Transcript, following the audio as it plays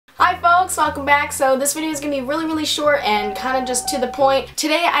folks, welcome back. So this video is gonna be really short and kind of just to the point.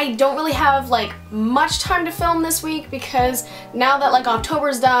 Today I don't really have like much time to film this week because now that like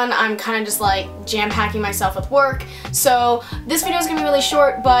October's done, I'm kind of just like jam-packing myself with work. So this video is gonna be really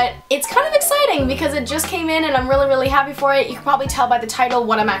short, but it's kind of exciting because it just came in and I'm really happy for it. You can probably tell by the title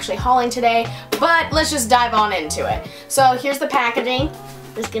what I'm actually hauling today, but let's just dive on into it. So here's the packaging.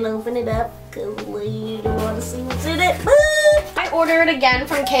 Just gonna open it up because you don't want to see what's in it. I ordered again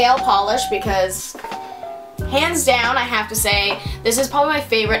from KL Polish because hands down I have to say this is probably my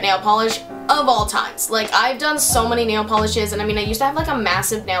favorite nail polish of all times. Like, I've done so many nail polishes, and I mean I used to have like a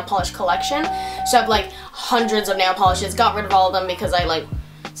massive nail polish collection, so I have like hundreds of nail polishes, got rid of all of them because I like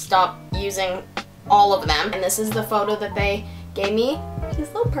stopped using all of them. And this is the photo that they gave me. He's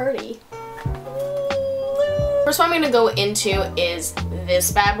so pretty. First one I'm going to go into is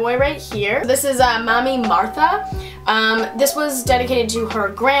this bad boy right here. This is Mommy Martha. This was dedicated to her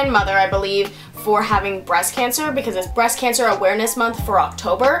grandmother, I believe, for having breast cancer because it's Breast Cancer Awareness Month for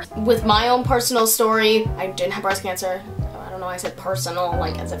October. With my own personal story, I didn't have breast cancer. I don't know why I said personal,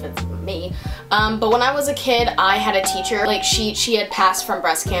 like as if it's me. But when I was a kid, I had a teacher, like she had passed from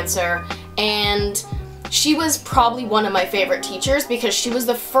breast cancer, and she was probably one of my favorite teachers because she was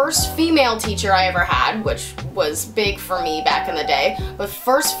the first female teacher I ever had, which was big for me back in the day. But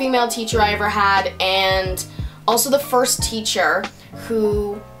first female teacher I ever had, and also the first teacher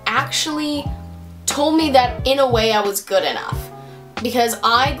who actually told me that in a way I was good enough. Because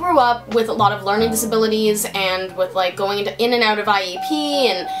I grew up with a lot of learning disabilities and with like going in and out of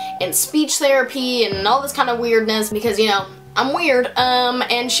IEP and speech therapy and all this kind of weirdness because, you know, I'm weird.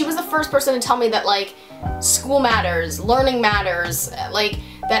 And she was the first person to tell me that like school matters, learning matters, like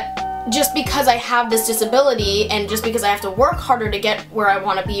that just because I have this disability and just because I have to work harder to get where I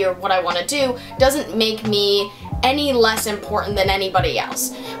want to be or what I want to do doesn't make me any less important than anybody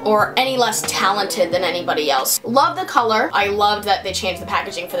else or any less talented than anybody else. Love the color. I loved that they changed the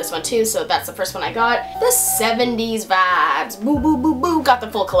packaging for this one too, so that's the first one I got. The 70s vibes. Boo boo boo boo. Got the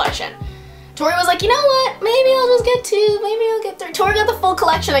full collection. Tori was like, you know what? Maybe I'll just get two, maybe I'll get three. Tori got the full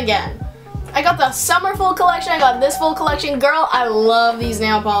collection again. I got the summer full collection, I got this full collection. Girl, I love these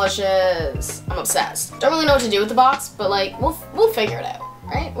nail polishes. I'm obsessed. Don't really know what to do with the box, but like, we'll figure it out,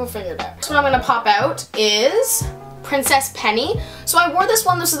 right? We'll figure it out. So what I'm gonna pop out is Princess Penny. So I wore this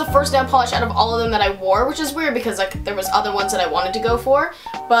one. This is the first nail polish out of all of them that I wore, which is weird because like there was other ones that I wanted to go for,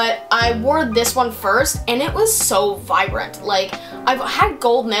 but I wore this one first and it was so vibrant. Like, I've had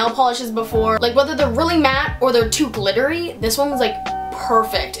gold nail polishes before, like whether they're really matte or they're too glittery, this one was like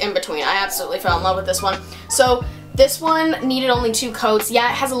perfect in between. I absolutely fell in love with this one. So this one needed only 2 coats. Yeah,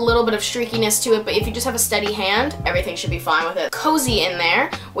 it has a little bit of streakiness to it, but if you just have a steady hand, everything should be fine with it. Cozy in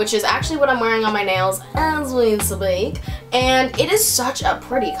there, which is actually what I'm wearing on my nails as we speak, and it is such a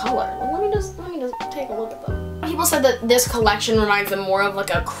pretty color. Well, let me just take a look at them. People said that this collection reminds them more of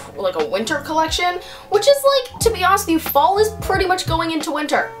like a winter collection, which is like, to be honest with you, fall is pretty much going into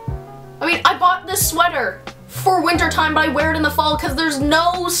winter. I mean, I bought this sweater for winter time, but I wear it in the fall because there's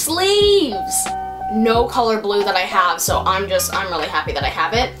no sleeves. No color blue that I have, so I'm really happy that I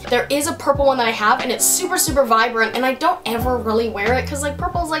have it. There is a purple one that I have, and it's super vibrant, and I don't ever really wear it because like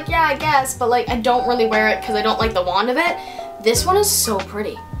purple's like, yeah, I guess, but like I don't really wear it because I don't like the wand of it. This one is so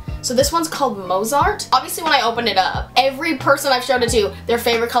pretty. So this one's called Mozart. Obviously when I opened it up, every person I've showed it to, their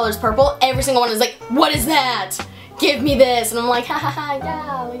favorite color is purple. Every single one is like, what is that? Give me this. And I'm like,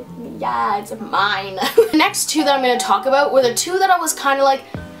 yeah, it's mine. The next 2 that I'm gonna talk about were the 2 that I was kind of like,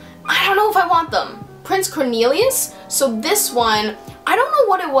 I don't know if I want them. Prince Cornelius. So this one, I don't know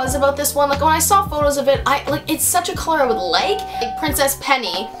what it was about this one. Like when I saw photos of it, it's such a color I would like. Like Princess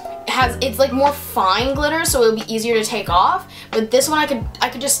Penny it's like more fine glitter, so it would be easier to take off. But this one I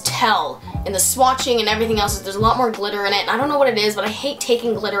could just tell in the swatching and everything else that there's a lot more glitter in it. And I don't know what it is, but I hate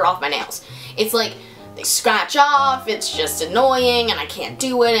taking glitter off my nails. It's like they scratch off, it's just annoying, and I can't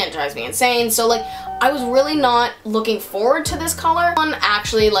do it, and it drives me insane. So like, I was really not looking forward to this color. One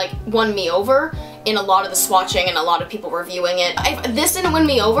actually like won me over in a lot of the swatching and a lot of people reviewing it. If this didn't win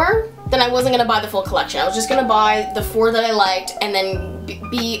me over, then I wasn't gonna buy the full collection. I was just gonna buy the 4 that I liked and then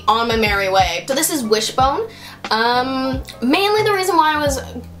be on my merry way. So this is Wishbone. Mainly the reason why I was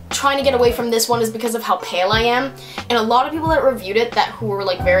trying to get away from this one is because of how pale I am, and a lot of people that reviewed it who were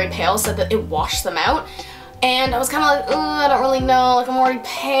like very pale said that it washed them out, and I was kind of like, I don't really know, like I'm already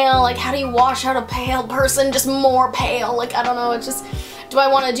pale, like how do you wash out a pale person just more pale? Like I don't know, it's just, do I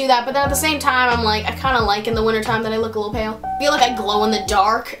want to do that? But then at the same time I'm like, I kind of like in the wintertime that I look a little pale. I feel like I glow in the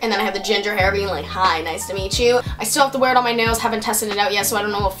dark, and then I have the ginger hair being like, hi, nice to meet you. I still have to wear it on my nails, haven't tested it out yet, so I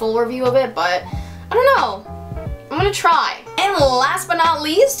don't know a full review of it, but I don't know. I'm gonna try. And last but not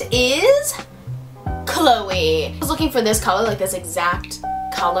least is Chloe. I was looking for this color, like this exact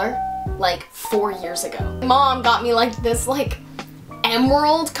color, like 4 years ago. Mom got me like this like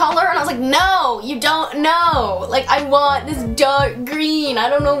emerald color and I was like, no, you don't know. Like I want this dark green. I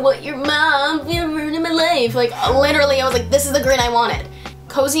don't know what your mom ever in my life. Like literally I was like, this is the green I wanted.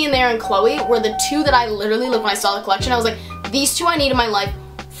 Cozy in There and Chloe were the two that I literally, like when I saw the collection, I was like, these two I need in my life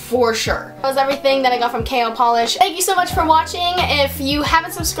for sure. That was everything that I got from KO Polish. Thank you so much for watching. If you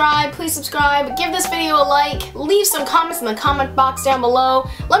haven't subscribed, please subscribe. Give this video a like. Leave some comments in the comment box down below.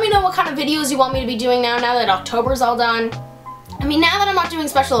 Let me know what kind of videos you want me to be doing now that October's all done. I mean, now that I'm not doing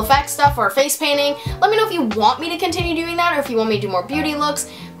special effects stuff or face painting, let me know if you want me to continue doing that or if you want me to do more beauty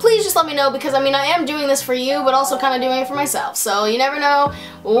looks. Please just let me know because, I mean, I am doing this for you, but also kind of doing it for myself. So you never know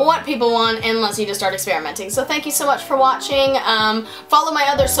what people want unless you just start experimenting. So thank you so much for watching. Follow my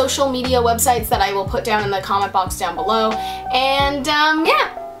other social media websites that I will put down in the comment box down below. And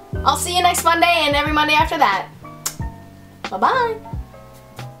yeah, I'll see you next Monday and every Monday after that. Bye-bye.